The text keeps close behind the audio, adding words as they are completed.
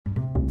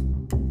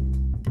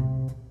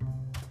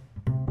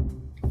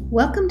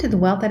Welcome to the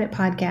Wealth Edit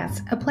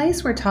Podcast, a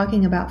place where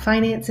talking about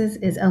finances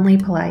is only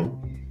polite.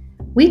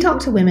 We talk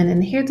to women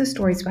and hear the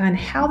stories behind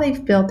how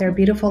they've built their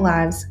beautiful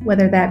lives,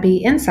 whether that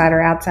be inside or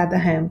outside the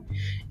home.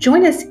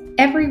 Join us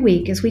every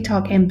week as we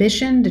talk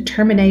ambition,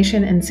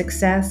 determination, and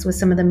success with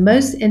some of the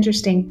most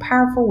interesting,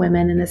 powerful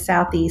women in the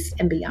Southeast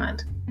and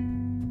beyond.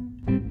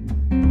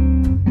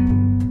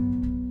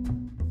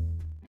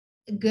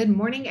 Good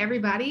morning,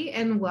 everybody,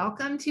 and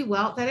welcome to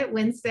Wealth Edit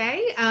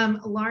Wednesday.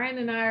 Lauren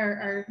and I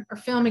are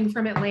filming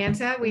from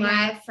Atlanta.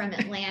 Live from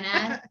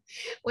Atlanta.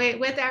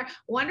 with our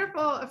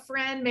wonderful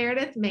friend,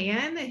 Meredith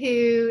Mann,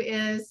 who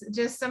is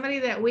just somebody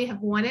that we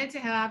have wanted to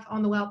have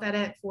on the Wealth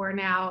Edit for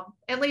now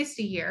at least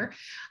a year.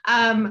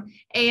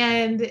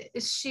 And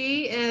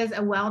she is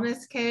a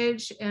wellness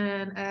coach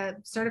and a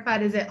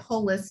certified, is it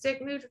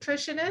holistic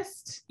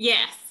nutritionist?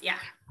 Yes, yeah.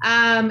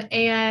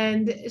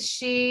 And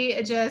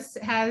she just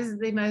has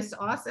the most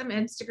awesome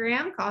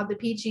Instagram called the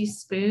Peachie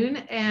Spoon,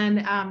 and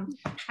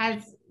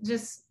has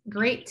just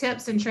great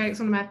tips and tricks.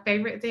 One of my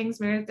favorite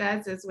things Meredith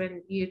does is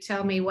when you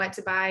tell me what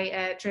to buy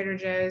at Trader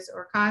Joe's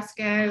or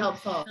Costco.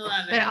 Helpful.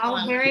 But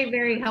all very,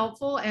 very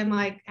helpful, and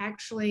like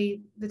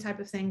actually the type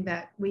of thing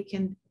that we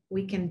can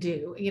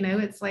do. You know,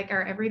 it's like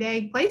our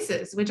everyday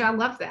places, which I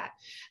love that.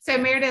 So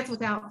Meredith,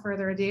 without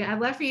further ado, I'd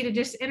love for you to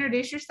just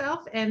introduce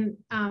yourself and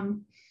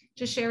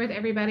just share with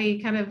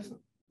everybody kind of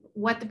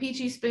what the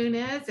Peachie Spoon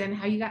is and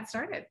how you got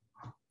started.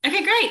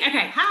 Okay, great.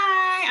 Okay.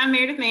 Hi, I'm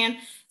Meredith Mann.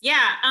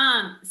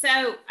 Yeah.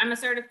 So I'm a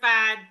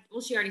certified, well,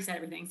 she already said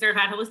everything,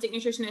 certified holistic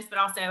nutritionist, but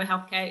also a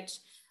health coach.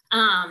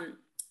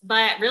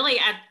 But really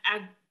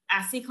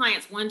I see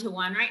clients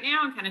one-to-one right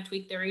now and kind of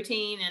tweak their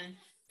routine and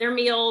their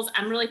meals.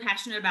 I'm really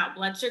passionate about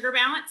blood sugar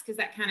balance because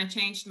that kind of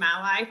changed my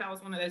life. I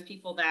was one of those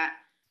people that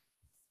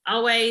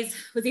always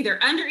was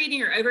either under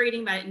eating or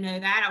overeating, but I didn't know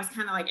that. I was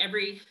kind of like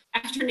every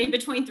afternoon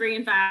between 3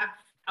 and 5,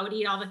 I would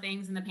eat all the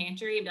things in the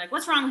pantry and be like,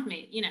 what's wrong with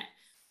me? You know,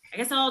 I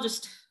guess I'll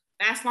just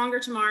fast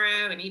longer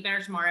tomorrow and eat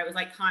better tomorrow. It was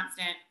like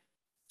constant.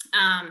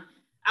 I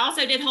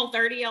also did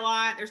Whole30 a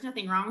lot. There's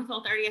nothing wrong with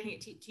Whole30. I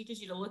think it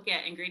teaches you to look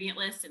at ingredient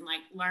lists and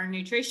like learn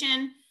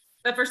nutrition.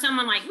 But for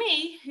someone like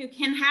me who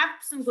can have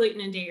some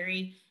gluten and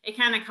dairy, it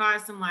kind of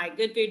caused some like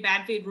good food,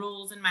 bad food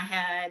rules in my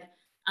head.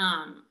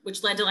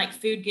 Which led to like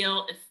food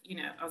guilt. If, you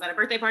know, I was at a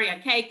birthday party, I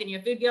had cake, then you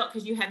have food guilt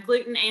because you had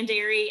gluten and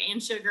dairy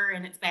and sugar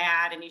and it's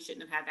bad and you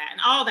shouldn't have had that and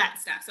all that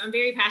stuff. So I'm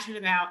very passionate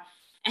about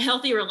a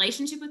healthy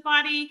relationship with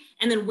body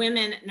and then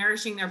women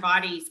nourishing their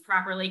bodies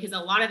properly, because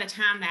a lot of the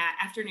time that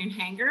afternoon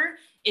hanger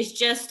is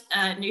just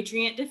a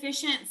nutrient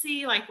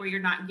deficiency, like where you're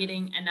not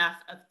getting enough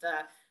of the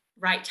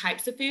right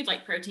types of food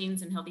like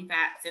proteins and healthy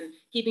fats and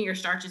keeping your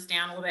starches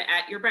down a little bit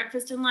at your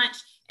breakfast and lunch.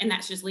 And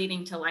that's just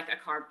leading to like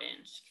a carb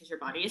binge because your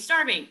body is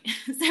starving.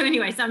 So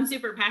anyway, so I'm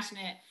super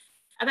passionate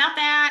about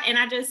that. And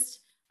I just,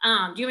 do you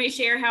want me to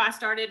share how I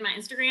started my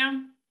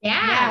Instagram?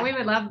 Yeah, we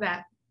would love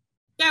that.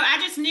 So I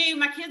just knew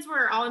my kids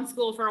were all in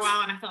school for a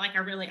while and I felt like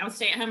I was a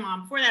stay-at-home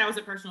mom. Before that, I was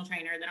a personal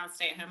trainer. Then I was a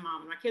stay-at-home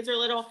mom. My kids are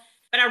little,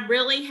 but I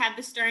really had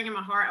this stirring in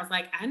my heart. I was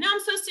like, I know I'm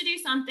supposed to do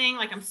something.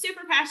 Like I'm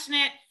super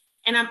passionate.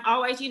 And I'm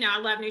always, you know, I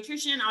love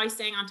nutrition, always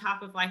staying on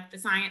top of like the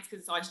science because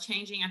it's always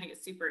changing. I think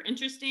it's super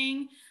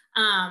interesting.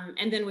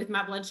 And then with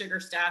my blood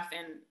sugar stuff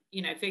and,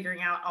 you know,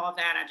 figuring out all of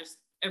that, I just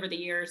over the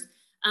years.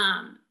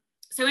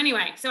 So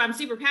anyway, so I'm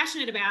super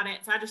passionate about it.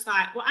 So I just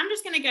thought, well, I'm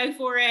just going to go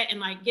for it and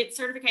like get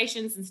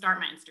certifications and start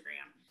my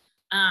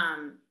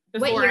Instagram.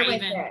 Before what year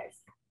was this?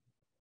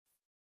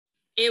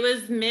 It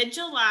was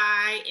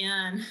mid-July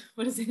in,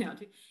 what is it now?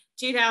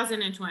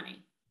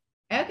 2020.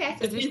 Okay.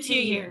 So it's been 2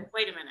 years.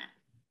 Wait a minute.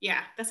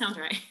 Yeah, that sounds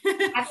right.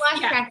 I've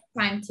lost track of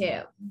time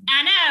too.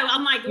 I know.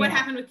 I'm like, what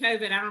happened with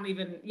COVID?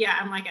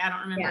 I'm like, I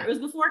don't remember. Yeah. It was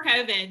before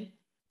COVID.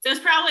 So it's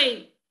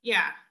probably,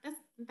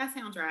 that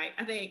sounds right.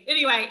 I think.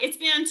 Anyway, it's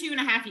been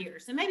 2.5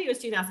 years. So maybe it was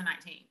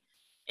 2019.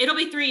 It'll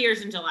be 3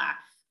 years in July.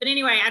 But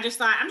anyway, I just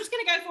thought I'm just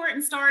going to go for it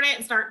and start,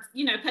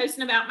 you know,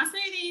 posting about my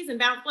smoothies and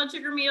balanced blood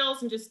sugar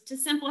meals and just to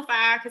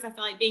simplify, because I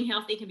feel like being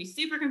healthy can be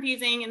super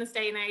confusing in this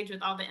day and age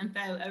with all the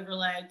info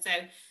overload. So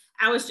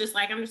I was just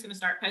like, I'm just going to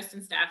start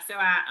posting stuff. So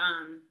I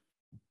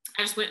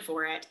just went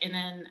for it. And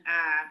then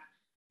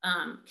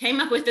I came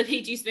up with the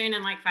Peachie Spoon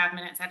in like 5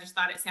 minutes. I just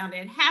thought it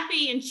sounded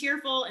happy and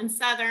cheerful and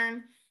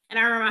Southern. And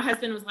I remember my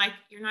husband was like,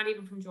 you're not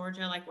even from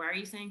Georgia. Like, why are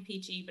you saying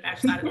peachy? But I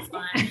just thought it was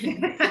fun.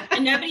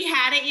 And nobody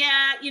had it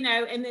yet, you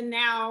know. And then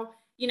now,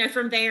 you know,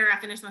 from there, I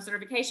finished my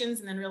certifications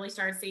and then really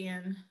started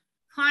seeing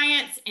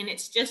clients. And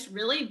it's just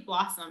really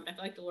blossomed. I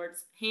feel like the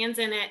Lord's hands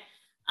in it.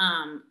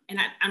 And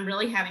I'm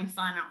really having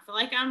fun. I don't feel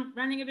like I'm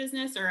running a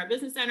business or a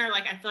business owner.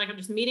 Like I feel like I'm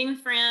just meeting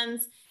with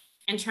friends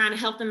and trying to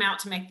help them out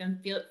to make them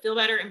feel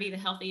better and be the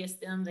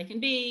healthiest them they can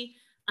be.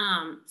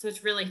 So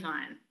it's really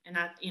fun. And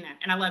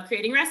I love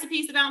creating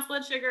recipes to balance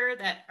blood sugar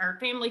that are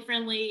family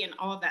friendly and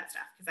all of that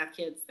stuff. Cause I have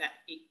kids that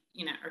eat,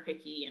 you know, are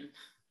picky and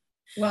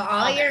Well,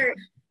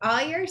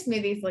 all your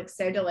smoothies look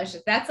so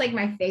delicious. That's like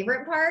my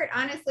favorite part.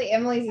 Honestly,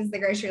 Emily's is the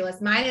grocery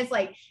list. Mine is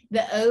like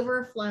the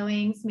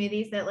overflowing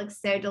smoothies that look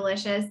so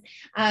delicious.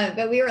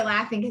 But we were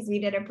laughing because we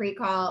did a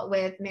pre-call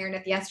with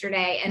Meredith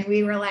yesterday, and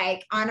we were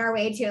like on our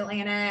way to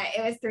Atlanta.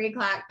 It was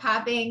 3:00,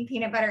 popping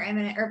peanut butter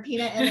M&M or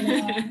peanut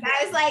M&M.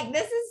 I was like,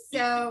 this is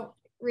so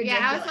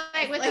ridiculous. Yeah, I was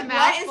like, with like, the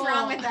what is mouthful.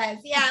 wrong with us?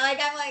 Yeah, like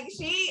I'm like,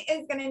 she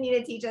is gonna need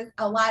to teach us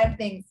a lot of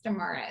things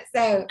tomorrow.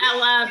 So I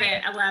love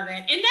it. And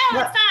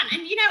no, it's fine.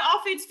 And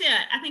all foods fit.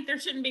 I think there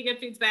shouldn't be good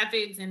foods, bad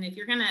foods. And if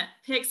you're gonna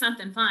pick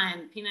something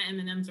fun, peanut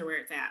M&Ms are where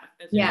it's at.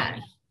 Yeah.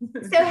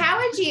 So how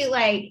would you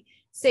like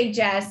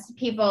suggest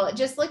people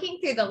just looking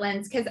through the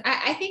lens? Because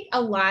I think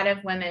a lot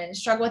of women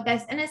struggle with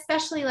this, and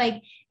especially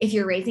like if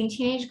you're raising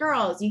teenage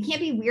girls, you can't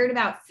be weird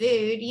about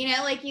food.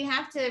 Like you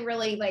have to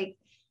really like.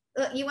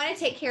 You want to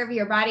take care of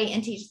your body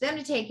and teach them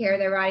to take care of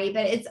their body,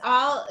 but it's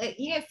all,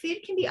 food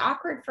can be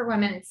awkward for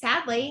women.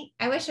 Sadly,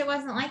 I wish it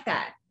wasn't like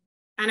that.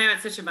 I know,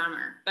 it's such a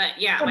bummer, but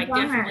yeah,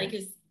 definitely,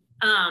 because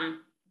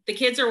the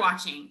kids are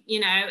watching,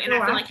 and I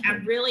feel like I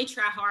really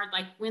try hard,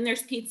 like when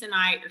there's pizza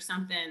night or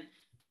something,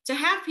 to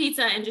have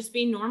pizza and just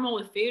be normal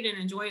with food and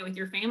enjoy it with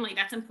your family.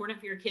 That's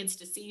important for your kids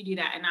to see you do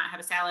that and not have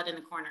a salad in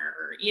the corner,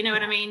 or you know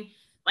what I mean?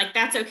 Like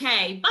that's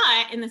okay.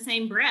 But in the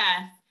same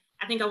breath,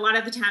 I think a lot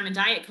of the time in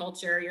diet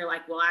culture, you're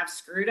like, well, I've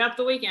screwed up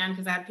the weekend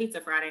because I had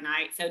pizza Friday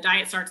night. So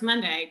diet starts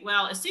Monday.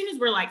 Well, as soon as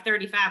we're like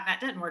 35,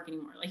 that doesn't work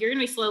anymore. Like you're going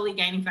to be slowly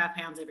gaining 5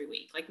 pounds every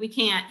week. Like we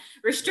can't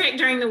restrict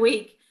during the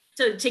week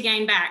to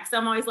gain back. So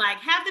I'm always like,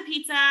 have the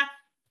pizza.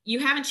 You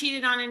haven't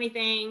cheated on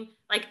anything.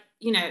 Like,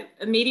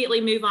 immediately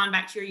move on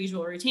back to your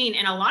usual routine.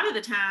 And a lot of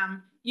the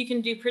time you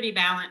can do pretty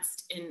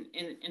balanced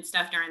in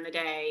stuff during the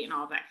day and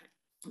all that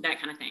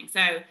kind of thing.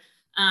 So,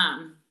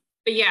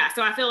 but yeah,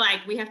 so I feel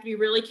like we have to be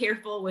really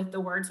careful with the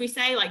words we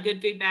say, like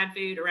good food, bad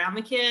food around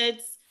the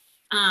kids.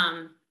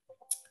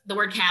 The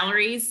word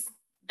calories,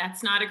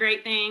 that's not a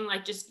great thing.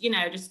 Like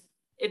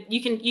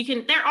you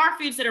can, there are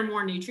foods that are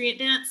more nutrient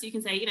dense. You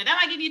can say, that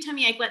might give you a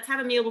tummy ache. Let's have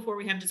a meal before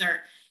we have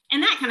dessert.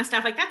 And that kind of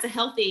stuff. Like that's a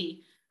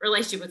healthy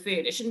relationship with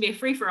food. It shouldn't be a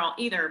free for all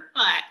either.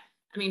 But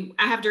I mean,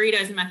 I have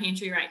Doritos in my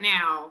pantry right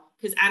now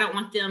because I don't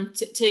want them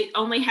to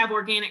only have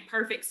organic,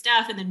 perfect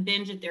stuff and then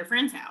binge at their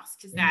friend's house,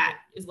 because that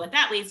is what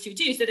that leads to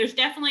too. So there's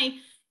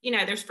definitely,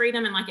 there's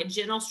freedom in like a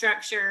general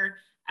structure.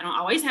 I don't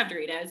always have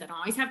Doritos. I don't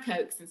always have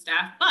Cokes and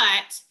stuff,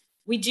 but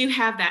we do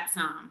have that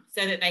some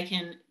so that they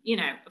can,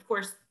 of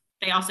course,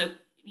 they also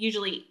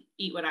usually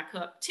eat what I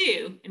cook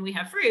too. And we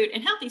have fruit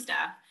and healthy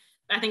stuff.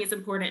 But I think it's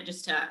important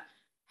just to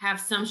have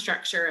some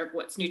structure of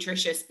what's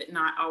nutritious, but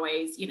not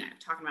always,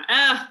 talking about,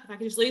 if I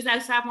could just lose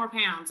those 5 more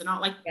pounds and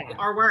all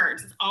our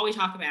words, it's all we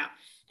talk about.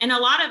 And a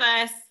lot of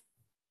us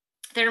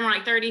that are more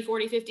like 30,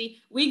 40,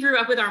 50, we grew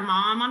up with our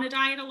mom on a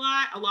diet a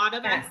lot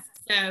of us.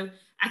 So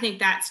I think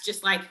that's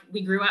just like,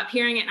 we grew up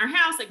hearing it in our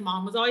house, like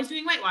mom was always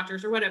doing Weight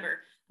Watchers or whatever.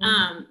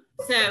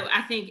 So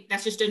I think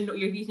that's just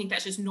you think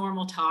that's just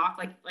normal talk,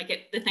 like at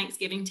the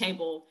Thanksgiving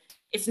table,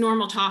 it's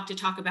normal talk to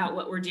talk about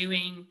what we're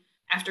doing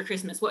after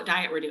Christmas, what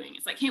diet we're doing.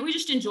 It's like, can't we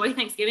just enjoy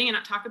Thanksgiving and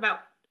not talk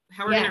about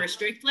how we're going to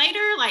restrict later?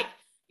 Like,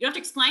 you don't have to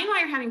explain why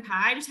you're having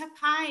pie, just have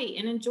pie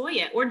and enjoy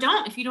it, or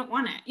don't if you don't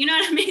want it. You know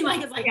what I mean?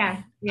 Like, it's like,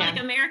 like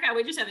America,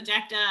 we just have a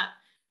jacked up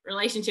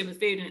relationship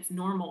with food, and it's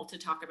normal to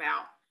talk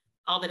about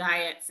all the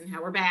diets and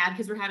how we're bad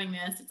because we're having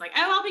this. It's like,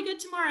 oh, I'll be good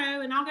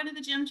tomorrow and I'll go to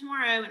the gym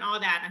tomorrow and all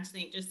that. And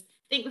I just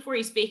think before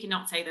you speak and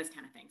don't say those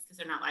kind of things because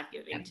they're not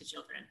life-giving to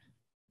children.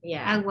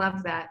 Yeah, I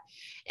love that.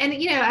 And,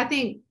 I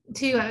think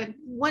too,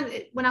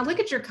 when I look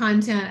at your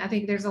content, I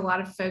think there's a lot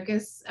of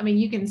focus. I mean,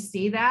 you can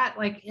see that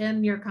like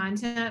in your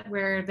content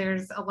where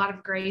there's a lot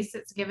of grace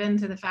that's given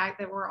to the fact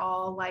that we're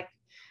all like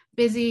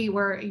busy,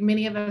 where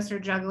many of us are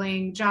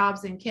juggling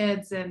jobs and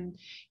kids and,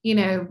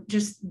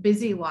 just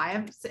busy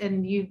lives.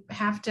 And you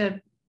have to,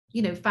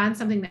 find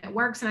something that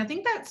works. And I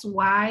think that's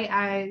why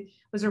I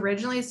was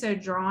originally so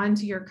drawn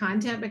to your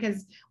content,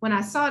 because when I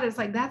saw it, it's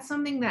like, that's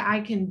something that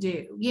I can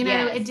do.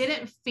 It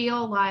didn't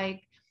feel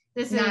like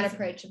this not is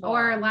approachable,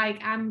 or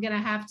like I'm going to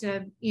have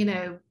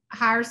to,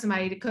 hire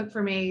somebody to cook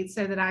for me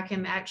so that I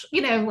can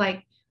actually,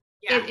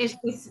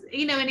 it's,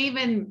 and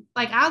even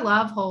like, I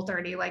love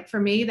Whole30. Like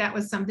for me, that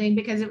was something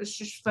because it was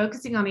just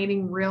focusing on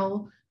eating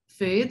real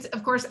foods.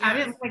 Of course, I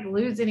didn't like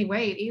lose any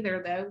weight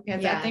either though,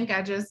 because I think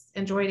I just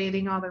enjoyed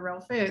eating all the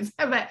real foods.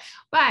 but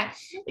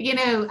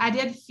I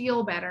did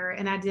feel better,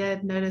 and I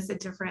did notice a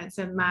difference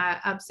in my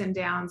ups and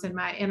downs and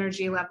my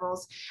energy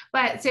levels.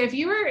 But so if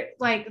you were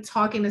like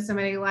talking to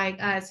somebody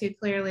like us who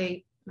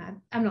clearly,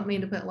 I don't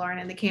mean to put Lauren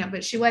in the camp,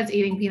 but she was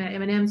eating peanut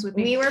M&Ms with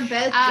me. We were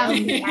both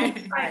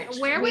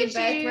where would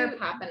you were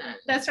popping up.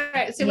 That's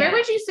right. So where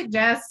would you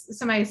suggest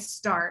somebody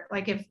start?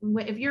 Like if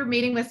you're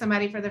meeting with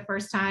somebody for the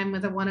first time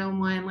with a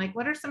one-on-one, like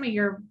what are some of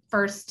your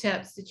first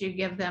tips that you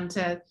give them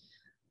to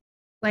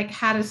like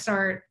how to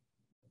start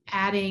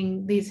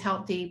adding these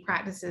healthy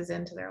practices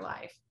into their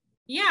life?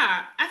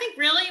 Yeah, I think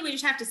really we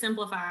just have to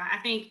simplify. I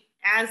think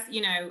as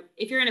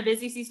if you're in a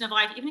busy season of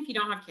life, even if you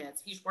don't have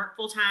kids, if you just work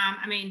full time,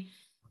 I mean,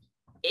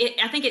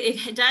 I think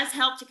it does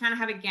help to kind of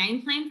have a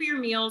game plan for your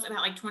meals about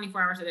like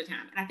 24 hours at a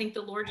time. And I think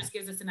the Lord just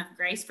gives us enough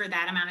grace for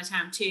that amount of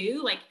time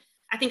too. Like,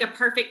 I think a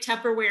perfect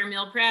Tupperware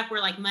meal prep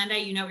where like Monday,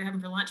 you know what you're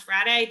having for lunch,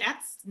 Friday,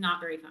 that's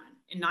not very fun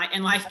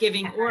and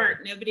life-giving, or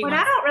nobody But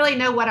wants. I don't really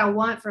know what I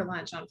want for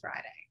lunch on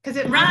Friday. Because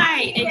it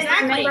Right, I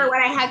exactly. remember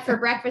what I had for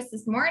breakfast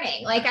this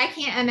morning. Like, I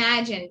can't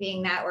imagine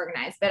being that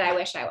organized, but I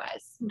wish I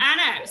was. I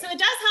know. So it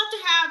does help to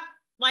have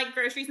like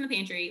groceries in the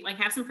pantry, like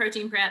have some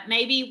protein prep.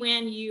 Maybe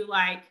when you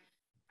like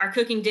are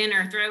cooking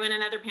dinner, throw in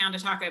another pound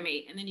of taco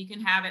meat, and then you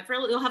can have it for,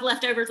 you'll have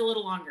leftovers a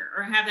little longer,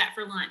 or have that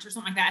for lunch or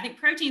something like that. I think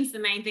protein's the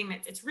main thing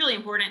it's really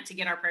important to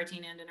get our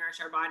protein in to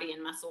nourish our body and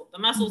the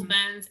muscles,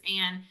 bones,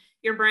 and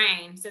your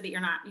brain, so that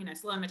you're not,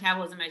 slow in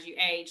metabolism as you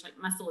age. Like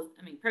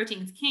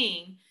protein's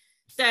king.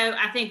 So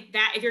I think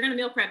that if you're going to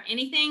meal prep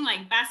anything,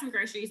 like buy some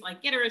groceries,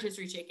 like get a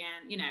rotisserie chicken,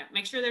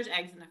 make sure there's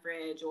eggs in the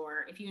fridge,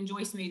 or if you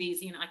enjoy smoothies,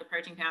 like a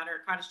protein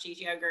powder, cottage cheese,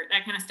 yogurt,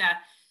 that kind of stuff.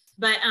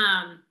 But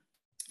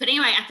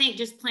anyway, I think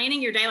just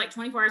planning your day like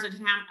 24 hours at a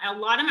time. A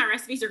lot of my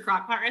recipes are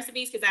crock pot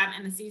recipes because I'm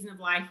in the season of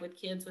life with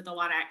kids with a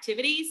lot of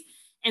activities.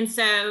 And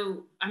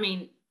so,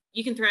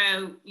 you can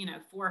throw,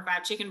 4 or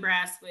 5 chicken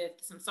breasts with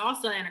some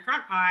salsa in a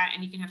crock pot,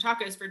 and you can have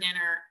tacos for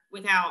dinner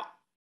without,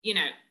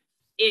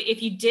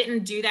 if you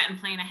didn't do that and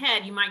plan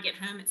ahead, you might get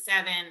home at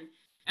 7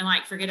 and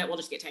like, forget it, we'll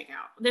just get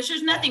takeout.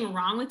 There's nothing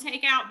wrong with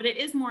takeout, but it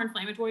is more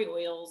inflammatory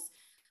oils.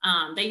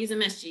 They use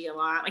MSG a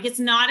lot. Like, it's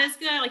not as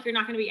good. Like, you're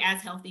not going to be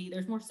as healthy.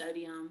 There's more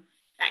sodium,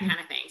 that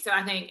kind of thing. So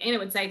I think, and it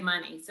would save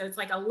money. So it's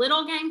like a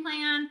little game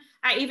plan.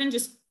 I even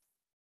just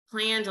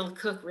plan to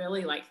cook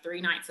really like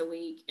 3 nights a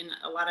week. And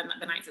a lot of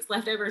the nights it's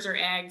leftovers or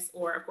eggs,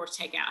 or of course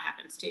takeout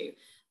happens too.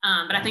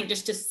 But I think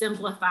just to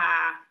simplify,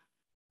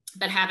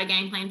 but have a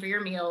game plan for your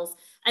meals.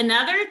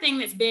 Another thing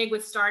that's big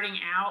with starting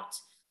out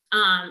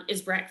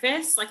is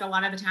breakfast. Like, a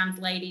lot of the times,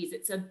 ladies,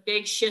 it's a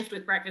big shift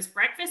with breakfast.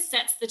 Breakfast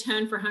sets the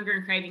tone for hunger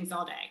and cravings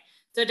all day.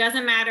 So it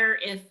doesn't matter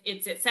if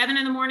it's at 7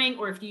 in the morning,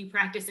 or if you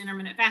practice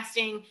intermittent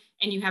fasting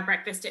and you have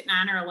breakfast at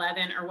 9 or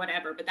 11 or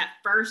whatever, but that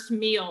first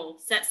meal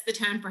sets the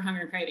tone for hunger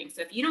and cravings.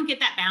 So if you don't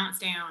get that balance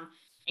down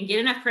and get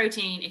enough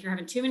protein, if you're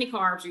having too many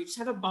carbs, or you just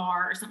have a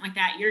bar or something like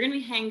that, you're going to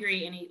be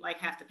hangry and eat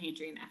like half the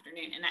pantry in the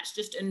afternoon. And that's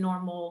just a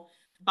normal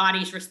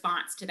body's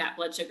response to that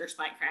blood sugar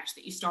spike crash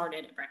that you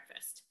started at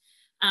breakfast.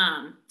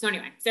 So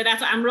anyway, so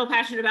that's why I'm real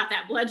passionate about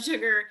that blood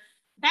sugar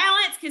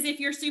balance, because if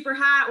you're super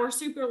high or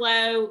super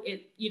low,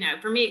 it,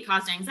 for me, it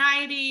caused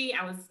anxiety.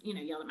 I was,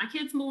 yelling at my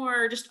kids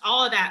more, just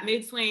all of that,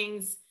 mood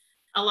swings,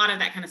 a lot of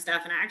that kind of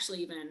stuff. And I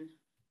actually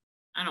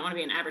I don't want to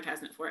be an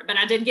advertisement for it, but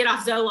I did get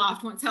off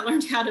Zoloft once I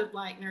learned how to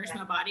like nourish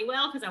my body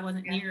well, because I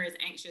wasn't near as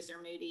anxious or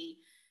moody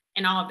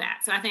and all of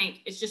that. So I think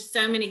it's just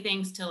so many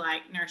things to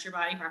like nourish your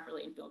body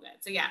properly and feel good.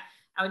 So yeah,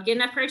 I would get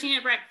enough protein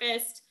at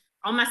breakfast.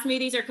 All my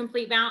smoothies are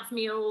complete balanced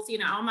meals.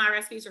 All my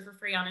recipes are for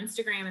free on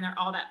Instagram, and they're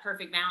all that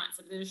perfect balance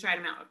of the just right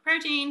amount of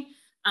protein.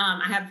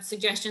 I have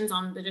suggestions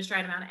on the just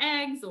right amount of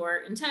eggs, or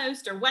in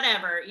toast, or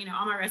whatever.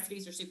 All my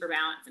recipes are super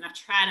balanced, and I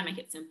try to make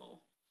it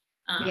simple.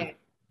 Yeah.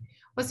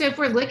 Well, so if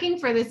we're looking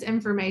for this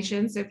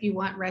information, so if you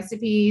want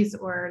recipes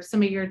or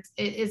some of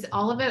is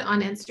all of it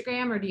on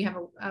Instagram, or do you have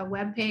a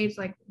web page?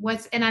 Like,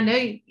 and I know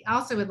I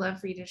also would love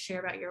for you to share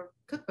about your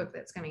cookbook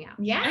that's coming out.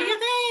 Yeah. Oh,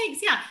 yeah,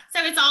 thanks. Yeah.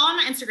 So it's all on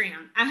my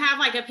Instagram. I have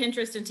like a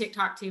Pinterest and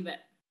TikTok too, but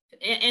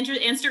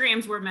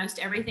Instagram's where most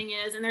everything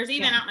is. And there's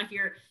even, I don't know if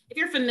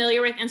you're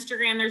familiar with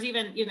Instagram, there's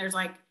even, there's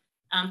like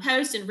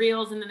posts and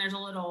reels, and then there's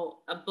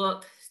a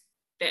book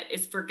that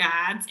is for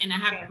guides. And I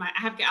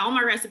have all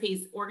my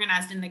recipes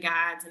organized in the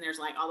guides, and there's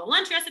like all the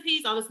lunch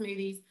recipes, all the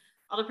smoothies,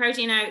 all the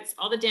protein oats,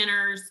 all the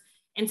dinners.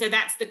 And so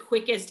that's the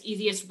quickest,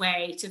 easiest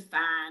way to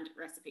find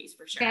recipes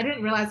for sure. Yeah, I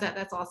didn't realize that.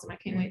 That's awesome. I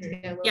can't wait to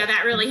go. Yeah,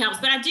 that really helps.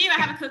 But I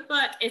have a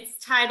cookbook. It's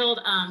titled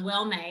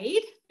Well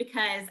Made,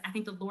 because I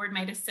think the Lord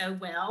made us so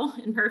well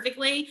and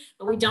perfectly,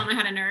 but we don't know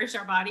how to nourish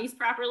our bodies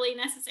properly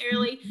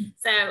necessarily.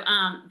 So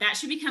that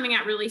should be coming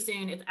out really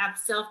soon. I've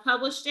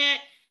self-published it,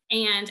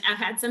 and I've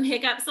had some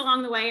hiccups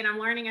along the way, and I'm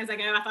learning as I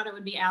go. I thought it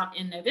would be out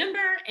in November,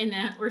 and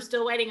then we're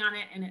still waiting on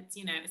it, and it's,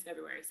 it's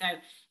February. So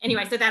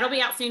anyway, so that'll be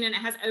out soon, and it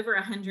has over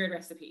 100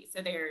 recipes.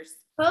 So there's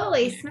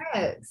holy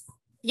smokes.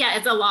 Yeah,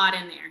 it's a lot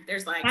in there.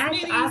 There's like that's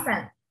smoothies,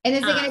 awesome. And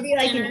is it going to be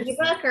like dinners, an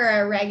ebook or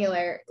a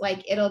regular,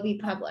 like it'll be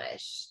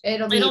published?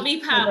 It'll be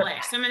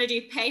published. So I'm going to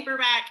do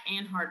paperback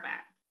and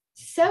hardback.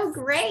 So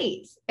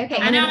great. Okay.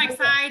 I know, I'm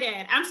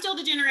excited. I'm still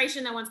the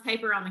generation that wants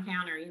paper on the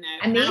counter,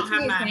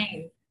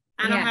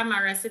 I don't have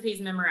my recipes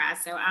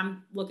memorized, so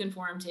I'm looking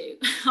for them too.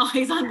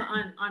 Always on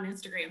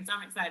Instagram, so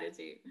I'm excited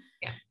too.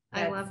 Yeah,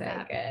 I love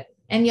that. Good.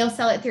 And you'll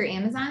sell it through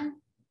Amazon?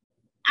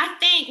 I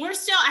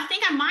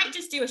think I might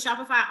just do a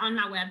Shopify on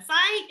my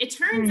website. It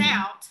turns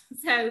out,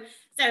 so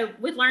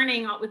with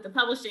learning with the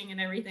publishing and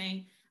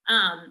everything,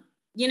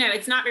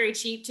 it's not very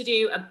cheap to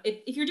do.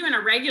 If you're doing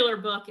a regular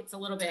book, it's a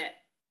little bit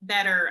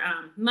better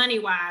money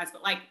wise,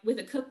 but like with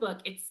a cookbook,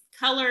 it's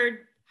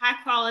colored, high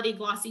quality,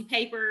 glossy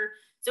paper.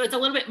 So it's a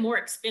little bit more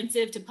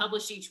expensive to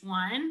publish each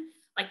one,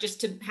 like just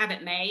to have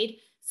it made.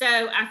 So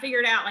I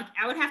figured out like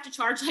I would have to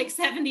charge like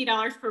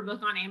 $70 per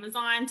book on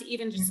Amazon to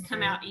even just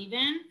come out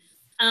even.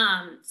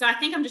 So I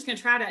think I'm just going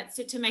to try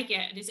to make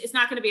it, it's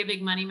not going to be a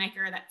big money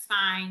maker. That's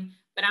fine.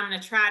 But I'm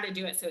going to try to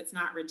do it so it's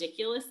not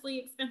ridiculously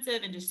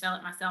expensive and just sell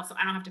it myself so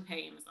I don't have to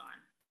pay Amazon.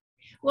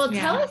 Well,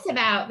 tell us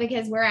about,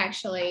 because we're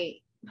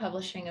actually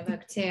publishing a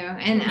book too.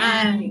 And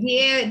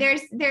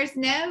there's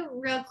no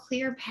real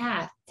clear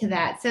path to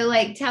that. So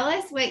like, tell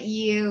us what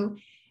you,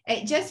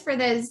 just for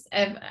those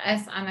of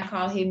us on the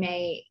call who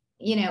may,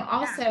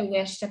 also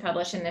wish to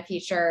publish in the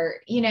future,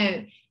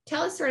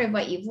 tell us sort of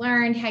what you've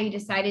learned, how you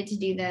decided to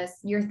do this,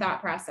 your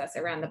thought process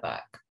around the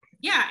book.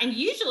 Yeah. And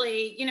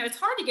usually, it's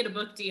hard to get a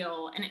book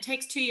deal and it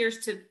takes 2 years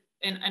to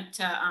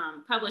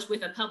publish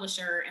with a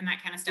publisher and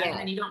that kind of stuff. And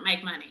then you don't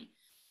make money.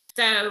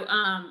 So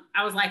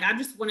I was like, I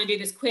just want to do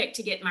this quick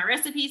to get my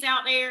recipes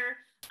out there.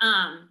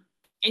 And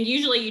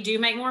usually you do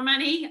make more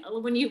money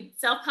when you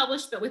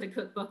self-publish, but with a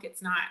cookbook,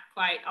 it's not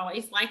quite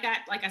always like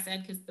that. Like I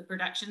said, because the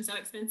production's so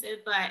expensive.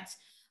 But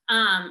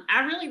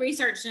I really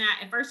researched that.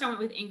 At first I went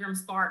with Ingram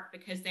Spark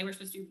because they were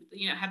supposed to,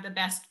 have the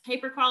best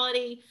paper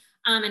quality.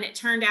 And it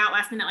turned out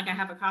last minute, like I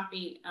have a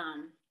copy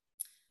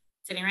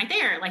sitting right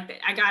there. Like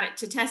I got it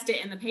to test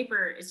it, and the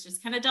paper is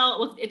just kind of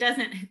dull. It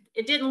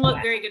didn't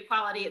look very good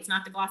quality. It's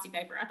not the glossy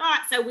paper I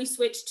thought. So we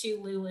switched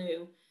to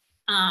Lulu,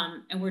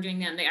 and we're doing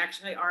them. They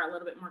actually are a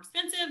little bit more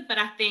expensive, but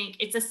I think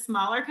it's a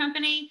smaller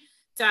company.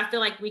 So I feel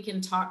like we can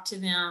talk to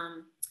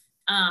them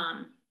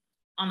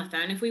on the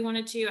phone if we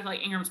wanted to. I feel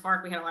like Ingram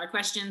Spark, we had a lot of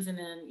questions, and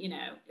then,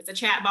 it's a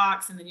chat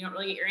box, and then you don't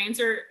really get your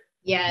answer.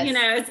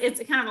 Yes. It's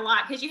kind of a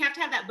lot because you have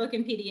to have that book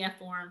in PDF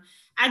form.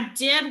 I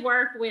did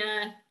work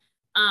with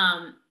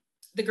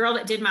the girl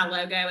that did my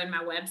logo and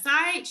my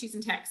website. She's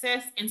in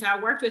Texas. And so I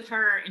worked with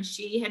her, and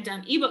she had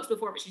done ebooks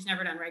before, but she's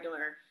never done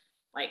regular,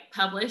 like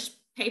published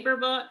paper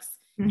books.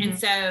 Mm-hmm. And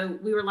so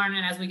we were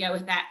learning as we go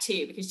with that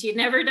too, because she had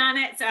never done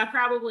it. So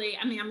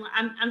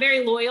I'm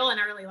very loyal and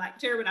I really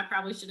liked her, but I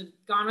probably should have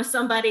gone with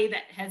somebody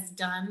that has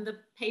done the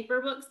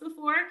paper books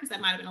before, because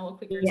that might've been a little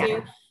quicker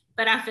too.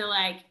 But I feel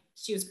like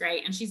she was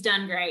great and she's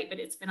done great, but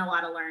it's been a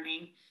lot of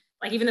learning.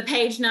 Like even the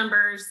page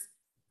numbers,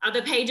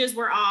 the pages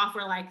were off,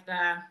 or like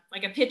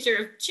a picture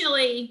of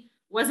chili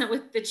wasn't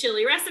with the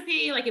chili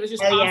recipe. Like it was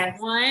just off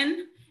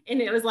one. And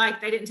it was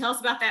like, they didn't tell us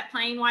about that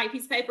plain white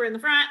piece of paper in the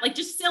front, like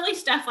just silly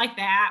stuff like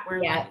that, where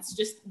like, it's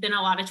just been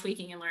a lot of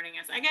tweaking and learning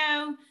as I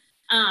go.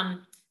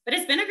 But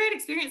it's been a great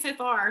experience so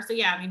far. So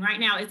yeah, right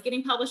now it's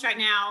getting published right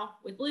now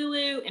with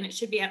Lulu, and it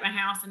should be at my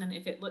house. And then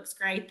if it looks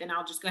great, then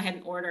I'll just go ahead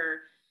and order.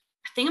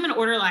 I think I'm going to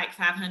order like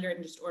 500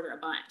 and just order a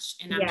bunch.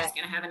 And I'm just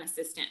going to have an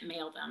assistant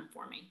mail them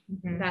for me.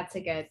 Mm-hmm.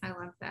 I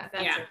love that.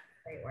 That's a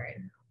great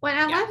word. Well,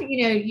 I love,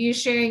 you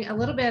sharing a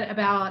little bit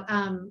about,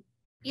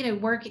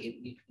 work,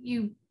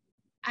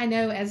 I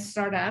know as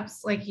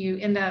startups, like you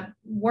end up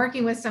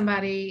working with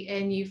somebody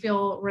and you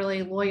feel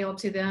really loyal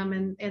to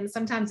them. And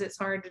sometimes it's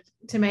hard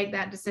to make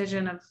that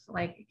decision of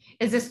like,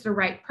 is this the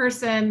right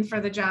person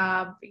for the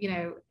job?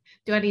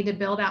 Do I need to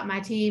build out my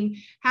team?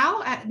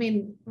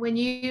 When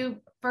you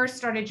first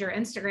started your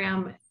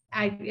Instagram,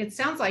 it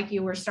sounds like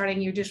you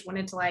just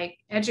wanted to like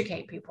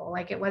educate people.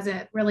 Like it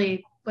wasn't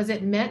really, was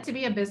it meant to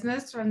be a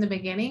business from the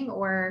beginning,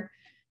 or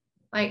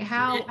like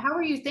how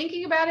were you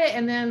thinking about it?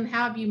 And then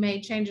how have you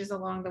made changes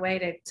along the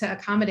way to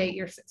accommodate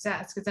your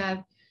success? Because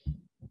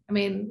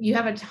you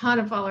have a ton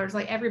of followers,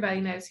 like everybody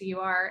knows who you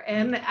are.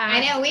 And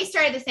I know we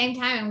started the same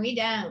time and we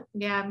don't.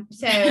 Yeah.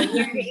 So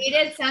you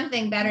did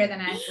something better than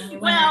us. It's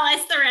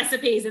the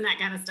recipes and that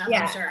kind of stuff,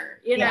 I'm sure.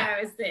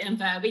 It's the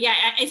info. But yeah,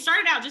 it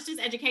started out just as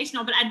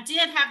educational, but I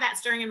did have that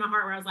stirring in my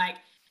heart where I was like,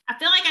 I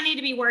feel like I need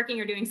to be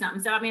working or doing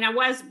something. So, I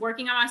was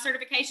working on my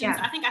certification. So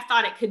I think I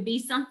thought it could be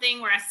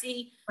something where I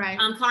see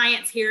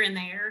clients here and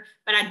there,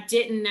 but I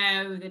didn't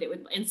know that it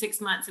would, in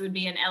 6 months, it would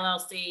be an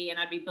LLC and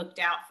I'd be booked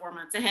out 4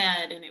 months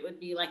ahead. And it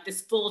would be like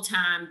this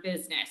full-time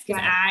business,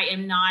 because I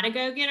am not a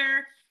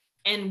go-getter,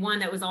 and one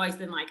that was always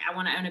been like, I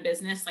want to own a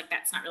business. Like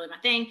that's not really my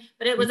thing,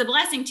 but it was a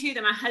blessing too,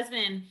 that my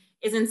husband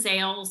is in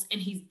sales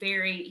and he's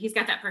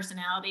got that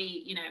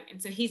personality,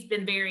 and so he's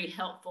been very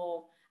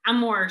helpful. I'm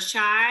more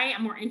shy.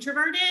 I'm more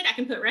introverted. I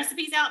can put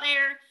recipes out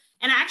there.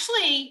 And I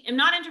actually am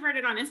not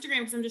introverted on Instagram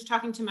because I'm just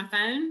talking to my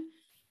phone.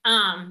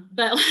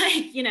 But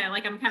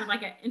I'm kind of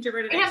like an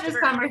introverted. We have this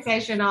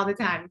conversation all the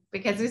time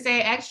because we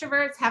say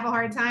extroverts have a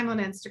hard time on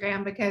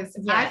Instagram, because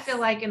I feel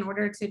like in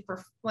order to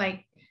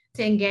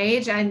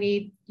engage, I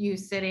need you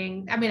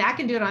sitting. I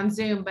can do it on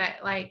Zoom, but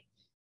I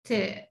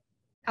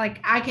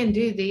can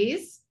do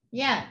these.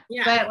 Yeah.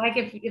 But like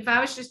if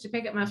I was just to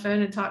pick up my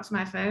phone and talk to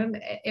my phone,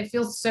 it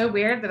feels so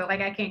weird that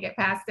like I can't get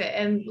past it.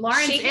 And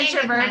Lauren's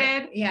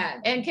introverted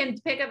and can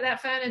pick up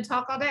that phone and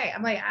talk all day.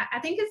 I'm like, I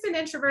think it's an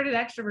introverted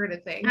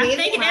extroverted thing. I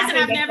think it is, and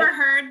I've never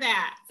heard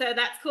that. So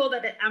that's cool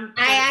that it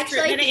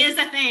is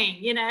a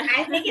thing,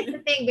 I think it's a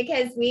thing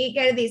because we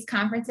go to these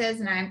conferences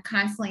and I'm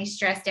constantly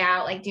stressed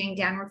out, like doing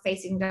downward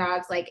facing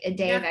dogs, like a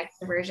day of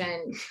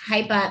extroversion,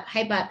 hype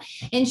up.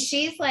 And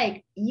she's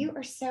like, you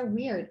are so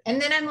weird. And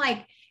then I'm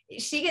like,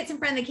 she gets in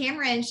front of the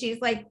camera and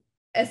she's like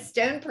a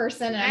stone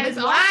person. That is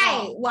why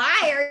awful.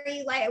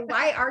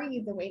 are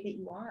you the way that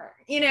you are?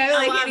 I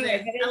Like love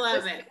anyway, it. I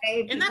love it.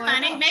 Isn't that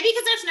funny? Maybe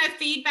because there's no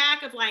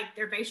feedback of like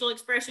their facial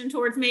expression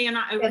towards me. I'm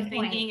not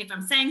overthinking if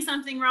I'm saying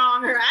something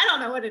wrong, or I don't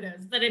know what it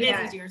is, but it is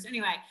easier. So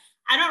anyway,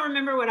 I don't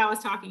remember what I was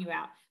talking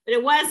about, but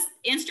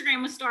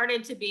Instagram was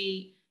started to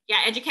be,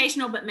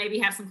 educational, but maybe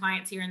have some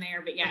clients here and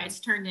there. But it's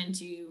turned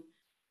into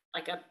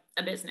like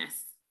a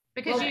business.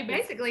 Because you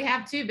basically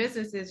have two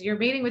businesses. You're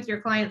meeting with your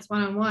clients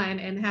one-on-one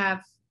and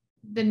have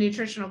the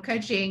nutritional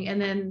coaching,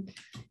 and then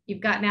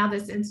you've got now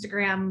this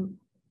Instagram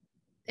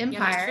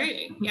empire.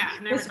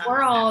 This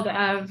world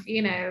of,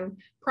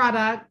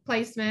 product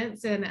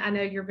placements. And I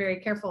know you're very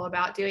careful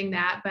about doing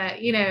that, but,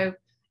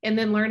 and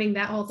then learning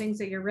that whole thing.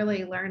 So you're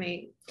really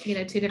learning, two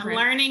different. I'm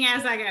learning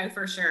as I go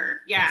for sure.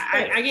 Yeah.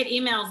 I get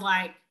emails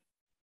like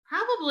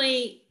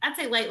probably, I'd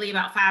say lately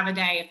about 5 a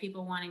day of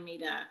people wanting me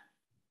to,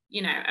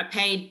 a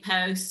paid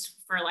post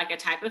for like a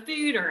type of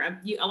food, or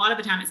a lot of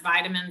the time it's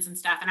vitamins and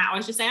stuff. And I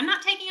always just say, I'm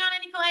not taking on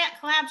any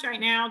collabs right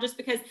now, just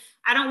because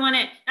I don't want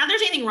it. Now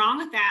there's anything wrong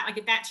with that. Like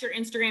if that's your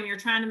Instagram, you're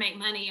trying to make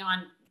money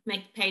on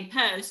make paid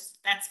posts,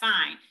 that's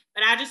fine.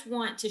 But I just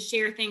want to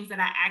share things that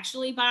I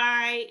actually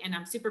buy and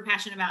I'm super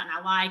passionate about and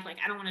I like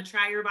I don't want to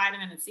try your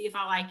vitamin and see if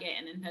I like it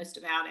and then post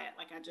about it. I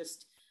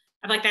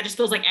like that just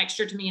feels like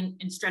extra to me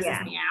and stresses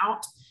me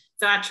out.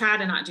 So I try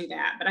to not do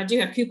that, but I do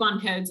have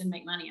coupon codes and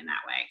make money in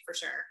that way for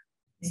sure.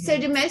 So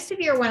do most of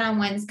your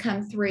one-on-ones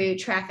come through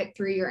traffic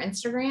through your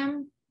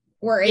Instagram,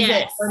 or is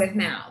it word of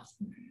mouth?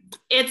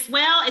 It's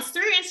through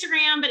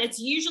Instagram, but it's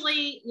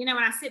usually, when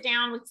I sit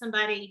down with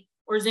somebody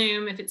or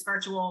Zoom, if it's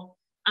virtual,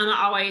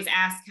 I always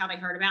ask how they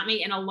heard about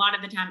me. And a lot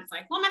of the time it's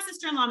like, well, my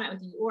sister-in-law met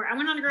with you, or I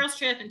went on a girls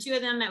trip and 2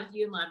 of them met with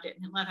you and loved it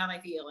and love how they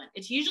feel. And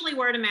it's usually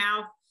word of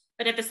mouth.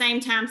 But at the same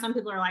time, some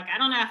people are like, I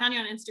don't know, I found you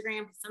on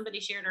Instagram because somebody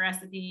shared a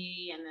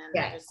recipe and then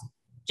they just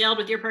gelled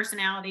with your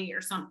personality or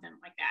something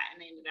like that.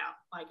 And they ended up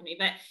liking me.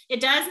 But it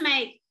does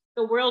make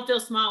the world feel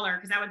smaller,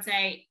 because I would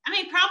say,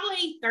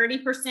 probably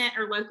 30%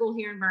 are local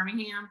here in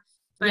Birmingham,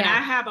 but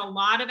I have a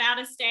lot of out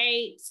of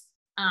state,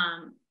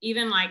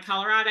 even like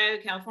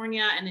Colorado,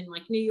 California, and then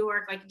like New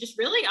York, like just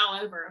really all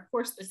over, of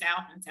course, the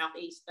South and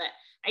Southeast. But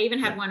I even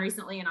had one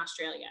recently in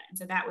Australia. And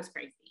so that was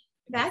crazy.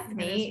 That's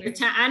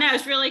neat. I know,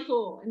 it's really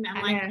cool. And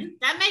I'm like,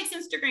 that makes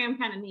Instagram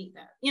kind of neat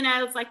though.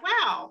 It's like,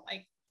 wow,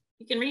 like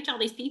you can reach all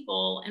these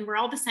people and we're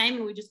all the same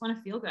and we just want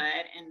to feel good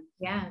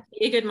and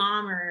be a good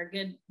mom or a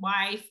good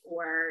wife,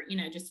 or,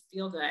 just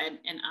feel good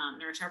and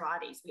nourish our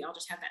bodies. We all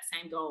just have that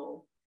same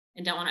goal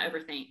and don't want to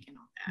overthink and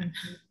all that.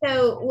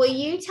 So will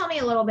you tell me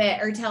a little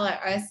bit, or tell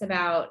us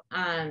about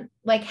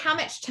like how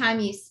much time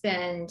you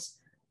spend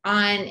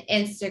on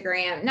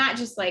Instagram, not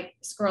just like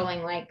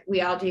scrolling like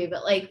we all do,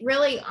 but like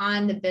really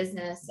on the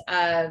business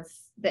of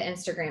the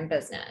Instagram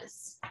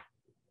business?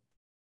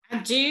 I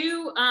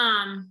do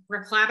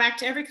reply back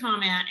to every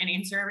comment and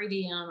answer every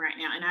DM right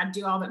now. And I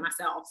do all of it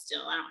myself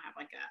still. I don't have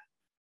like a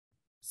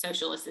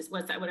social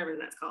assistant, whatever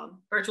that's called,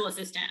 virtual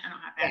assistant. I don't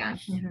have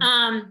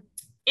that.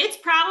 It's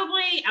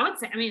probably, I would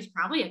say, it's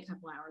probably a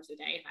couple hours a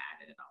day if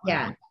I added it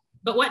all up.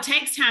 But what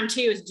takes time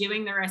too is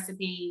doing the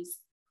recipes,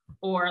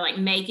 or like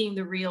making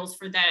the reels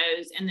for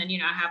those. And then,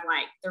 I have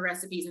like the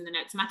recipes in the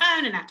notes on my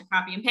phone and I have to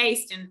copy and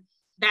paste, and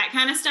that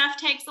kind of stuff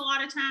takes a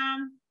lot of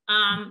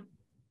time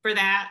for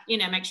that,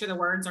 make sure the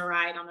words are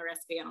right on the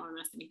recipe. I don't want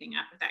to mess anything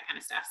up with that kind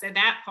of stuff. So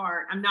that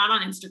part, I'm not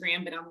on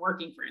Instagram, but I'm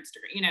working for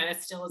Instagram.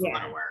 That still is a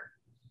lot of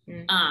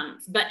work.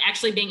 But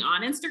actually being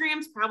on Instagram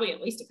is probably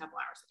at least a couple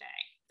hours a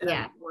day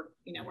that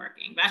I'm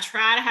working. But I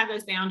try to have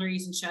those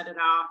boundaries and shut it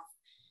off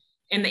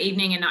in the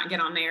evening and not get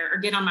on there, or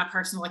get on my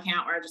personal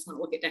account where I just want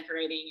to look at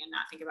decorating and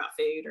not think about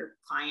food or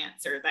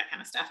clients or that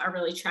kind of stuff. I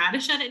really try to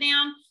shut it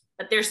down,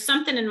 but there's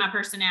something in my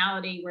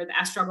personality where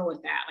I struggle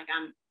with that. Like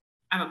I'm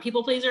a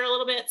people pleaser a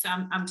little bit. So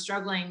I'm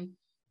struggling.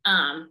 So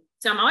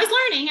I'm always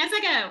learning as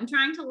I go. I'm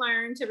trying to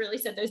learn to really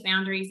set those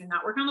boundaries and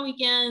not work on the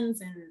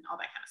weekends and all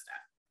that kind of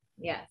stuff.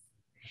 Yes.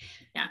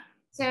 Yeah.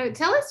 So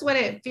tell us what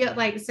it feels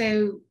like.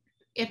 So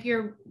if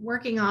you're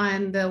working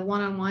on the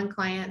one-on-one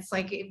clients,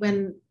 like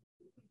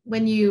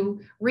when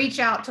you reach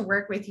out to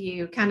work with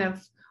you, kind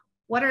of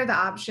what are the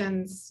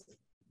options?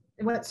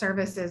 What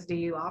services do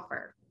you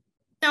offer?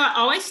 So I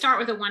always start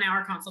with a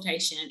 1-hour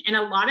consultation. And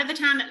a lot of the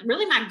time,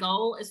 really my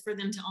goal is for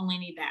them to only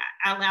need that.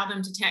 I allow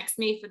them to text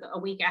me for a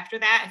week after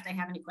that if they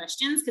have any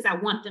questions, because I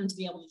want them to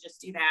be able to just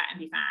do that and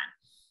be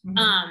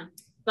fine.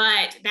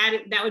 But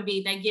that would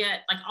be, they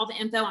get like all the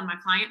info on my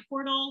client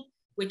portal,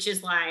 which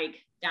is like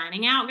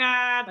dining out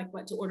guide, like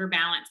what to order,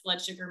 balanced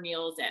blood sugar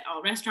meals at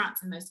all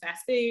restaurants and most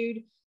fast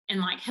food, and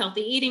like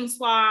healthy eating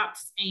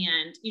swaps,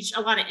 and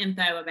a lot of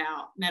info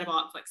about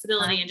metabolic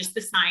flexibility and just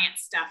the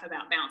science stuff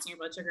about balancing your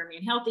blood sugar and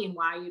being healthy and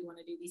why you'd want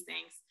to do these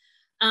things.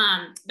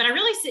 But I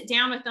really sit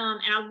down with them,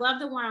 and I love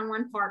the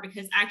one-on-one part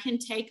because I can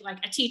take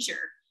like a teacher.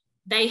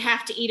 They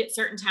have to eat at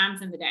certain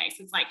times in the day.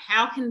 So it's like,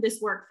 how can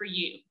this work for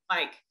you?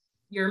 Like,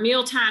 your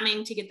meal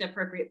timing to get the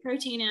appropriate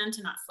protein in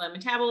to not slow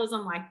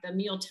metabolism. Like the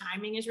meal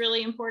timing is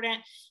really important.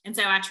 And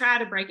so I try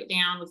to break it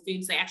down with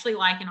foods they actually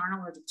like and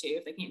aren't allergic to.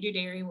 If they can't do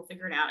dairy, we'll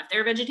figure it out. If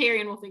they're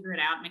vegetarian, we'll figure it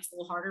out. It makes it a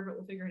little harder, but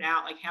we'll figure it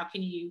out. Like how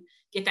can you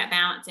get that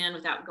balance in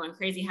without going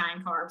crazy high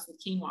in carbs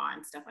with quinoa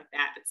and stuff like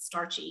that. It's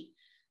starchy.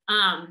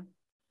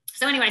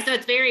 So anyway, so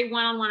it's very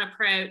one-on-one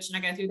approach, and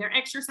I go through their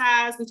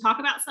exercise. We talk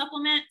about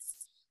supplements.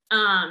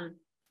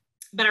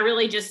 But I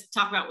really just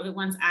talk about the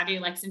ones I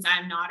do. Like, since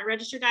I'm not a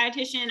registered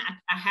dietitian,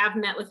 I have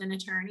met with an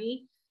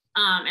attorney.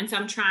 And so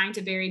I'm trying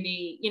to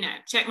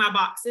check my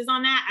boxes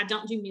on that. I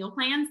don't do meal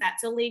plans.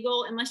 That's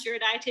illegal unless you're a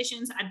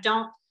dietitian. So I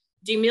don't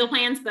do meal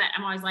plans, but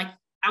I'm always like,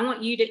 I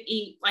want you to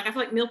eat. Like, I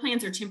feel like meal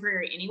plans are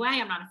temporary anyway.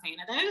 I'm not a fan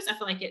of those. I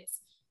feel like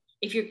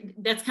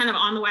that's kind of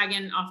on the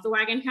wagon, off the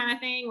wagon kind of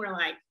thing, where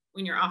like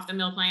when you're off the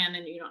meal plan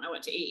and you don't know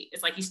what to eat,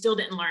 it's like you still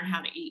didn't learn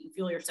how to eat and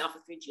fuel yourself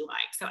with food you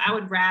like. So I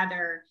would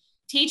rather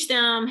teach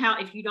them how,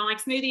 if you don't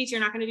like smoothies,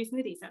 you're not going to do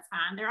smoothies. That's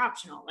fine. They're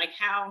optional. Like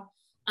how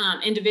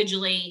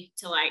individually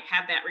to like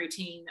have that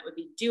routine that would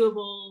be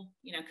doable,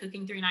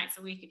 cooking 3 nights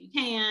a week if you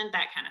can,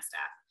 that kind of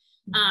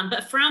stuff.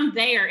 But from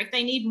there, if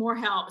they need more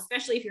help,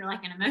 especially if you're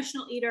like an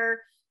emotional eater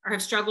or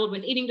have struggled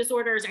with eating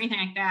disorders or anything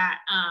like that,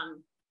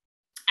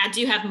 I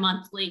do have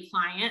monthly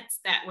clients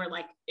that were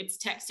like, it's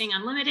texting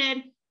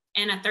unlimited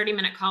and a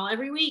 30-minute call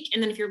every week.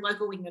 And then if you're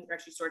local, we can go to the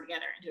grocery store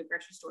together and do a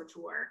grocery store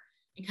tour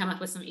and come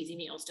up with some easy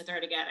meals to throw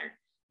together.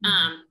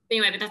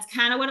 But that's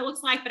kind of what it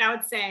looks like. But I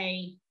would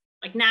say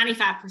like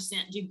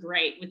 95% do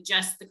great with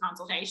just the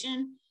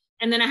consultation.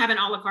 And then I have an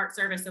a la carte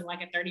service of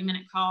like a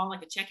 30-minute call,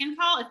 like a check-in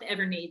call, if they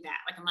ever need that,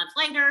 like a month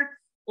later,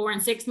 or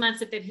in 6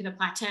 months, if they've hit a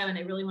plateau and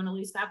they really want to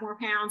lose 5 more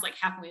pounds, like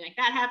how can we make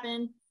that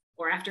happen?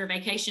 Or after a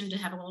vacation to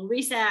have a little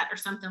reset or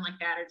something like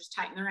that, or just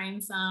tighten the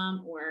reins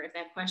some, or if they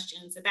have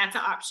questions. So that's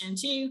an option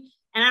too.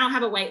 And I don't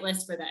have a wait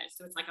list for those.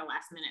 So it's like a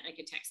last minute, they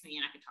could text me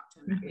and I could talk to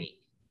them that week.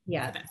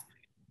 Yeah. So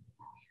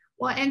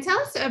Well, and tell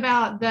us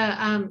about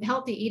the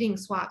healthy eating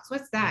swaps.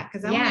 What's that?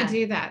 Because I want to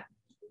do that.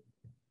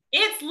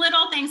 It's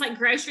little things like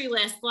grocery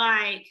lists,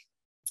 like,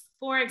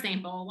 for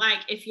example, like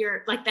if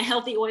you're like the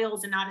healthy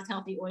oils and not as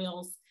healthy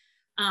oils,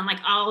 like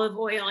olive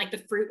oil, like the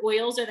fruit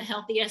oils are the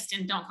healthiest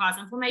and don't cause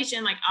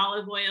inflammation, like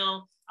olive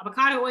oil,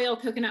 avocado oil,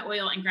 coconut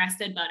oil, and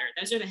grass-fed butter.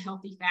 Those are the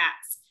healthy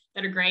fats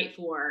that are great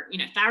for,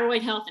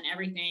 thyroid health and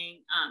everything.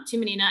 Too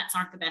many nuts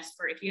aren't the best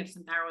for if you have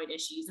some thyroid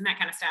issues and that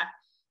kind of stuff.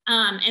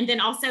 And then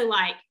also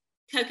like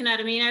coconut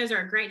aminos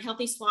are a great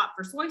healthy swap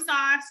for soy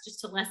sauce,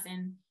 just to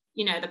lessen,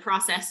 the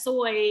processed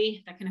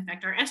soy that can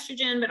affect our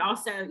estrogen, but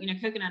also,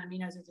 coconut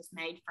aminos are just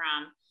made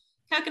from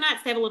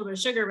coconuts. They have a little bit of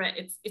sugar, but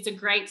it's a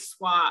great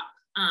swap,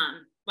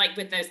 like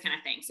with those kind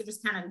of things. So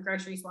just kind of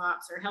grocery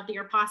swaps or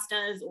healthier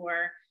pastas,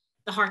 or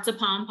the hearts of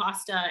palm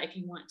pasta if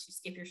you want to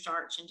skip your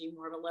starch and do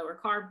more of a lower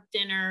carb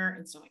dinner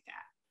and stuff like that.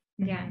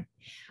 Yeah.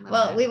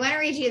 Well, we want to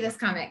read you this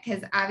comment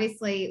because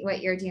obviously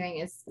what you're doing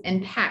is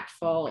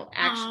impactful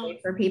actually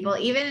for people,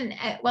 even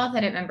at Wealth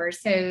Edit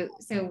members. So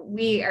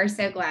we are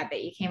so glad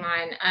that you came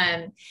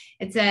on.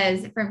 It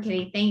says from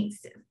Kitty,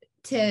 thanks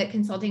to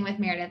consulting with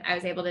Meredith, I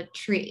was able to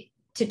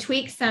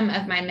tweak some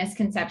of my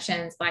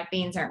misconceptions. Black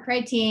beans aren't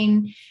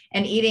protein,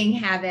 and eating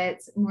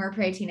habits, more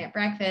protein at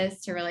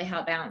breakfast to really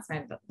help balance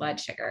my blood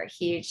sugar.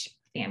 Huge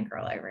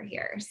fangirl over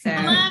here. So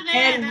I love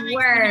it. That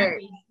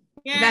work.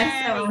 Yay.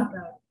 That's so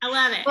awesome. I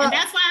love it. Well, and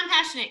that's why I'm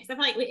passionate, because I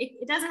feel like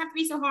it doesn't have to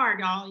be so hard,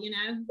 y'all,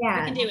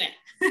 Yeah. We can do it.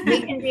 We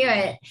can do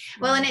it.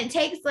 Well, and it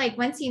takes like,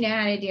 once you know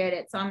how to do it,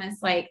 it's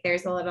almost like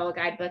there's a little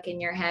guidebook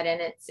in your head,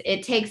 and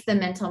it takes the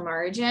mental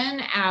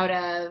margin out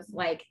of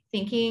like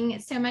thinking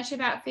so much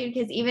about food.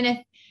 Because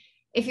even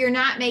if you're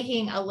not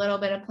making a little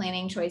bit of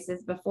planning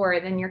choices before,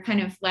 then you're kind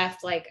of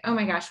left like, oh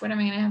my gosh, what am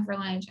I going to have for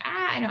lunch?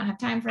 I don't have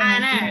time for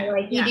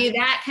lunch. You do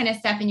that kind of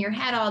stuff in your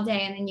head all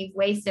day, and then you've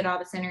wasted all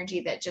this energy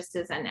that just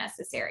is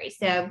unnecessary.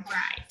 So,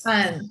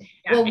 right.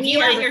 Well, if you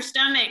let your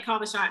stomach call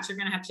the shots, you're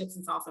going to have chips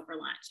and salsa for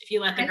lunch. If you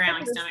let the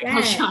growling stomach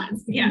call the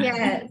shots. Yeah.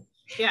 Yes.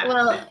 Yeah.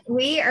 Well,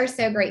 we are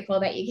so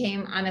grateful that you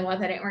came on the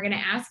Wealth Edit. We're going to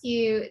ask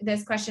you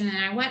this question, and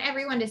I want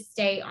everyone to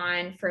stay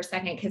on for a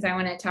second because I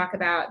want to talk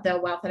about the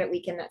Wealth Edit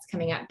weekend that's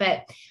coming up.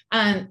 But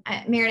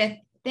Meredith,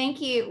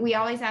 thank you. We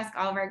always ask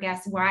all of our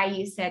guests why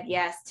you said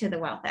yes to the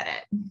Wealth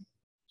Edit. Oh,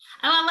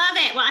 I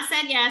love it. Well, I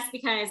said yes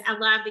because I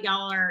love that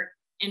y'all are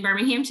in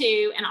Birmingham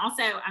too. And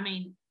also,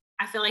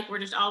 I feel like we're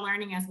just all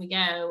learning as we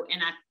go.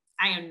 And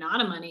I am not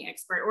a money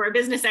expert or a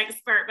business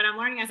expert, but I'm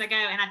learning as I go.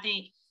 And I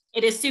think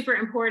it is super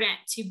important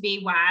to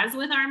be wise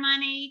with our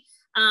money,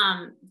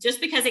 just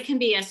because it can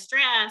be a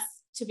stress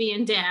to be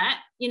in debt,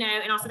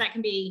 and also that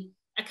can be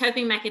a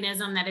coping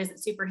mechanism that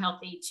isn't super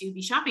healthy to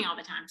be shopping all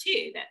the time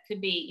too. That could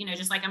be,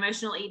 just like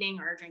emotional eating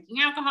or drinking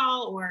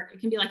alcohol, or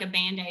it can be like a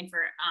Band-Aid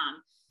for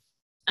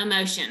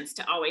emotions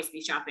to always be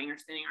shopping or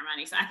spending our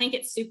money. So I think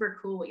it's super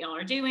cool what y'all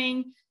are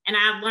doing. And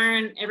I've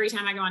learned every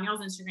time I go on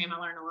y'all's Instagram, I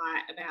learn a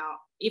lot about,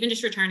 even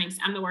just returning.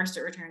 I'm the worst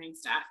at returning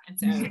stuff. And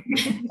so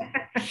Isn't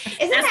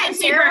that's that been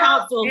super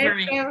helpful for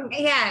me.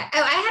 Yeah.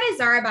 Oh, I had a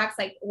Zara box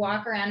like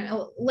walk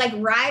around, like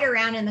ride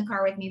around in the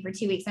car with me for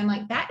 2 weeks. I'm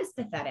like, that is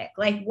pathetic.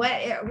 Like, what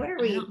are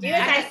we? Do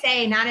as I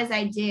say, not as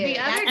I do.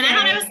 And I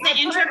don't know if it's the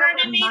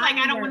introvert in me. Like,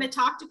 I don't want to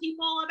talk to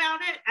people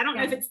about it. I don't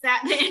know if it's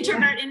the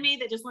introvert in me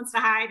that just wants to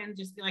hide and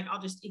just be like,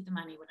 I'll just eat the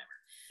money, whatever.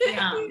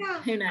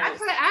 Who knows?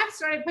 I've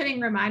started putting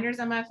reminders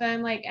on my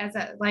phone, like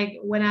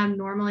when I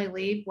normally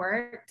leave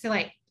work, to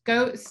like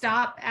go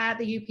stop at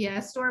the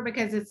UPS store,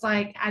 because it's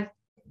like I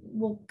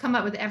will come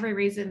up with every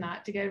reason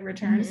not to go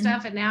return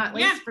stuff. And now at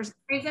least for some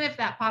reason, if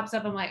that pops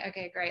up, I'm like,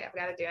 okay, great, I've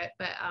got to do it.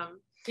 But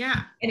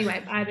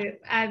anyway,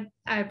 I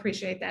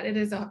appreciate that.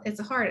 It's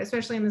hard,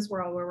 especially in this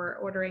world where we're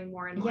ordering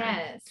more and more.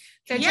 Yes.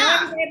 So tell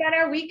us about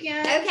our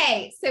weekend.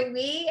 Okay, so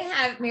we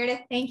have,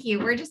 Meredith, thank you.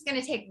 We're just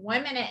going to take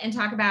 1 minute and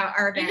talk about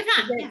our event.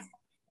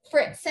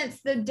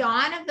 Since the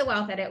dawn of the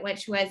Wealth Edit,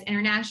 which was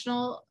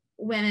International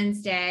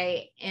Women's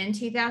Day in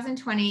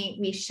 2020,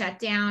 we shut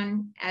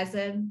down as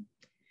a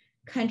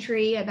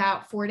country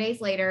about 4 days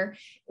later.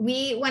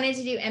 We wanted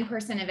to do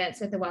in-person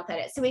events with the Wealth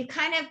Edit. So we've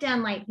kind of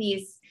done like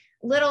these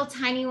little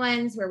tiny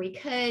ones where we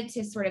could,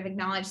 to sort of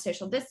acknowledge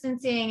social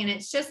distancing, and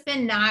it's just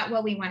been not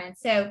what we wanted.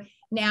 So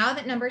now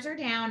that numbers are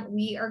down,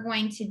 we are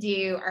going to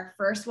do our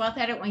first Wealth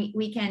Edit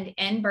weekend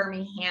in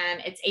Birmingham.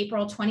 It's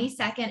April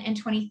 22nd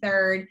and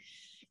 23rd.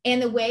 And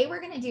the way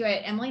we're going to do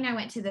it, Emily and I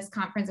went to this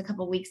conference a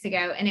couple of weeks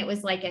ago, and it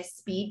was like a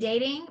speed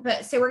dating.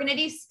 So we're going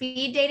to do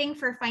speed dating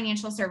for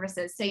financial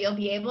services. So you'll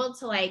be able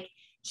to like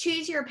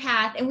choose your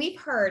path. And we've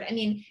heard, I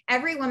mean,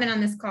 every woman on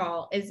this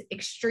call is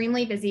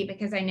extremely busy,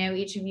 because I know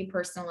each of you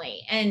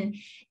personally. And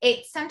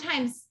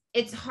sometimes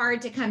it's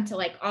hard to come to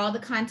like all the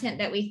content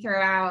that we throw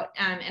out.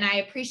 And I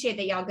appreciate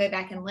that y'all go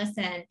back and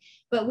listen,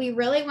 but we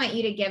really want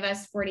you to give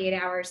us 48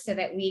 hours so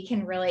that we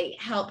can really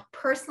help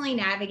personally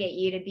navigate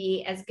you to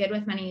be as good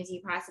with money as you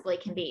possibly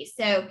can be.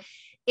 So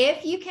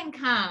if you can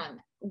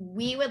come,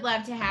 we would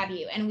love to have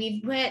you. And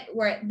we've put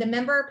where the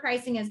member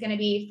pricing is going to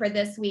be for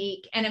this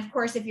week. And of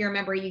course, if you're a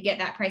member, you get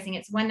that pricing.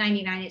 It's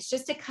 $199. It's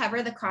just to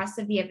cover the cost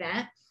of the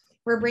event.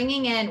 We're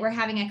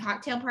having a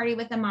cocktail party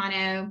with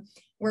Amano.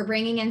 We're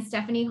bringing in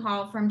Stephanie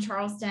Hall from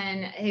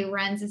Charleston, who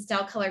runs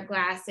Estelle Colored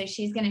Glass. So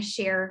she's going to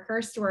share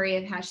her story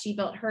of how she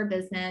built her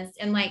business.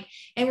 And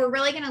we're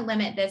really going to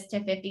limit this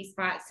to 50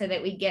 spots so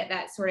that we get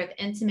that sort of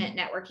intimate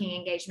networking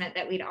engagement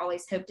that we'd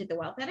always hoped at the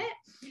Wealth Edit.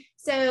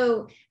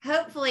 So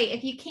hopefully,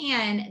 if you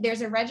can, there's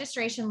a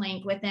registration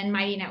link within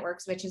Mighty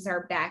Networks, which is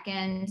our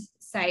backend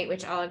site,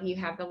 which all of you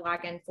have the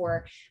login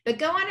for. But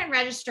go on and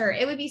register.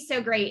 It would be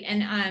so great.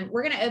 And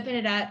we're going to open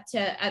it up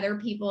to other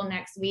people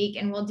next week,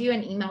 and we'll do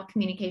an email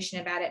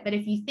communication about it. But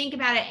if you think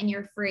about it and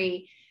you're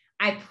free,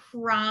 I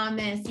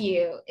promise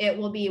you it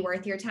will be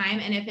worth your time.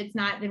 And if it's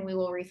not, then we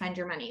will refund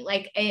your money.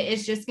 Like,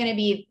 it's just going to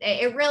be,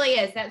 it really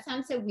is. That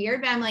sounds so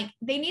weird, but I'm like,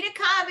 they need to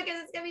come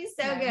because it's going to be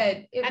so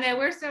good. I know,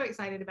 we're so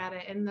excited about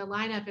it, and the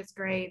lineup is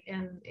great.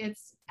 And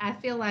I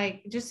feel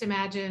like, just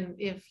imagine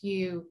if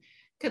you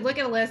could look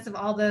at a list of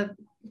all the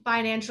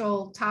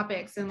financial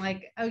topics and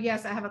like, oh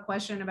yes, I have a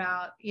question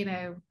about,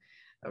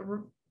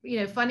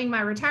 funding my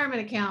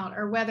retirement account,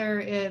 or whether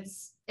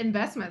it's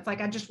investments.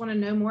 Like, I just want to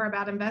know more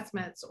about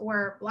investments,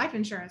 or life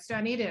insurance. Do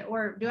I need it?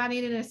 Or do I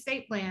need an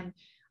estate plan?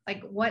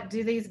 Like, what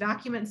do these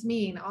documents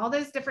mean? All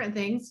those different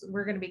things,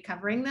 we're going to be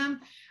covering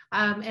them.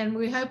 And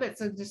we hope it's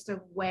just a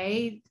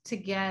way to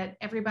get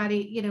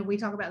everybody, we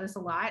talk about this a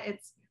lot.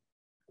 It's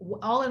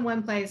all in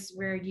one place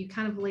where you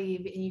kind of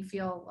leave and you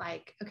feel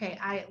like, okay,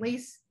 I've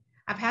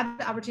had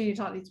the opportunity to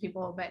talk to these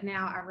people, but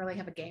now I really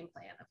have a game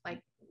plan of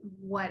like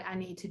what I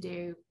need to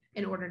do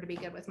in order to be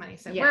good with money.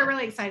 So we're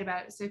really excited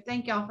about it. So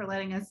thank y'all for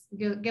letting us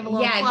give a little plug.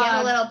 Give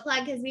a little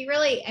plug, because we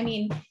really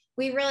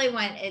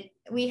want it.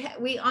 We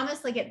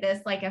almost look at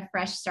this like a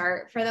fresh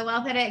start for the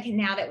Wealth Edit,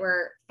 now that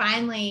we're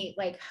finally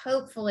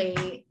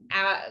hopefully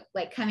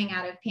coming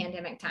out of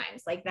pandemic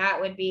times. Like, that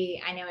would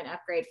be, I know, an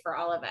upgrade for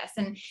all of us.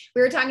 And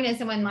we were talking to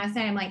someone last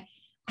night. I'm like,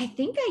 I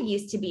think I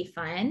used to be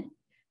fun.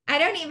 I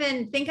don't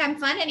even think I'm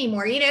fun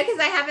anymore, because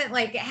I haven't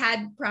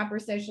had proper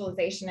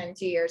socialization in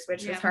 2 years,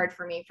 which was hard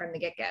for me from the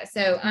get-go.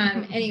 So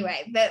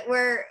anyway, but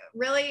we're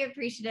really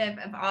appreciative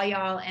of all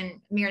y'all. And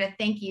Meredith,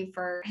 thank you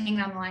for hanging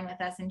on the line with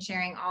us and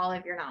sharing all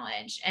of your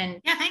knowledge. And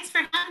thanks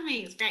for having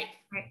me. It's great.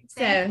 Right.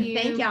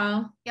 Thank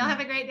y'all. Y'all have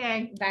a great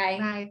day. Bye.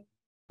 Bye.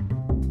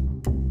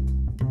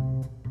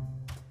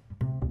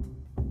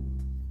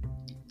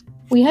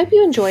 We hope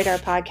you enjoyed our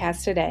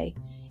podcast today.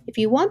 If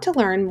you want to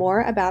learn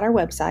more about our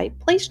website,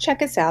 please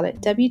check us out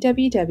at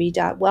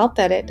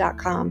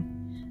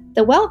www.wealthedit.com.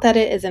 The Wealth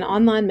Edit is an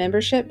online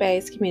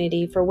membership-based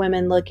community for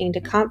women looking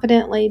to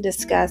confidently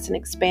discuss and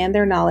expand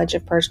their knowledge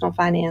of personal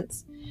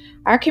finance.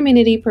 Our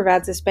community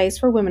provides a space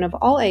for women of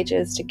all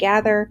ages to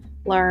gather,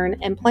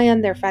 learn, and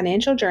plan their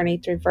financial journey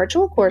through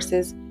virtual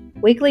courses,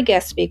 weekly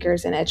guest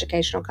speakers, and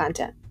educational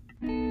content.